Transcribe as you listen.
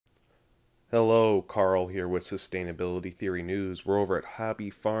Hello, Carl here with Sustainability Theory News. We're over at Hobby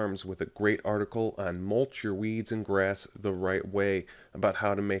Farms with a great article on mulch your weeds and grass the right way, about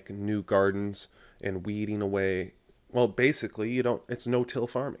how to make new gardens and weeding away. Well, basically, it's no-till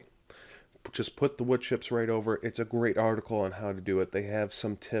farming. Just put the wood chips right over it. It's a great article on how to do it. They have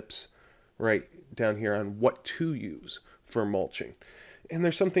some tips right down here on what to use for mulching. And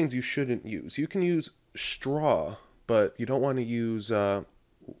there's some things you shouldn't use. You can use straw, but you don't want to use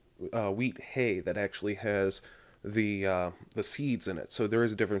wheat hay that actually has the seeds in it. So there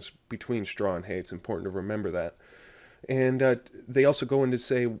is a difference between straw and hay. It's important to remember that. And they also go in to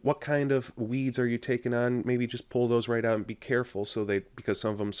say what kind of weeds are you taking on. Maybe just pull those right out and be careful, because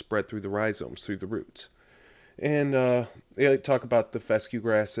some of them spread through the rhizomes, through the roots. And they talk about the fescue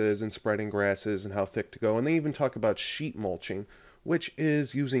grasses and spreading grasses and how thick to go. And they even talk about sheet mulching, which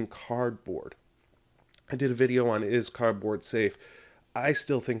is using cardboard. I did a video on is cardboard safe. I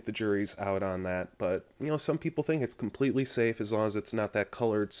still think the jury's out on that, but some people think it's completely safe as long as it's not that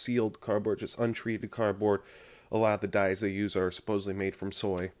colored sealed cardboard, just untreated cardboard. A lot of the dyes they use are supposedly made from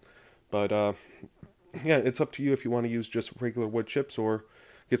soy. But yeah, it's up to you if you want to use just regular wood chips or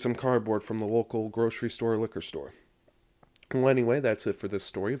get some cardboard from the local grocery store or liquor store. Well, anyway, that's it for this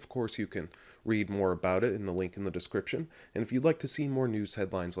story. Of course, you can read more about it in the link in the description. And if you'd like to see more news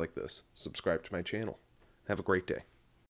headlines like this, subscribe to my channel. Have a great day.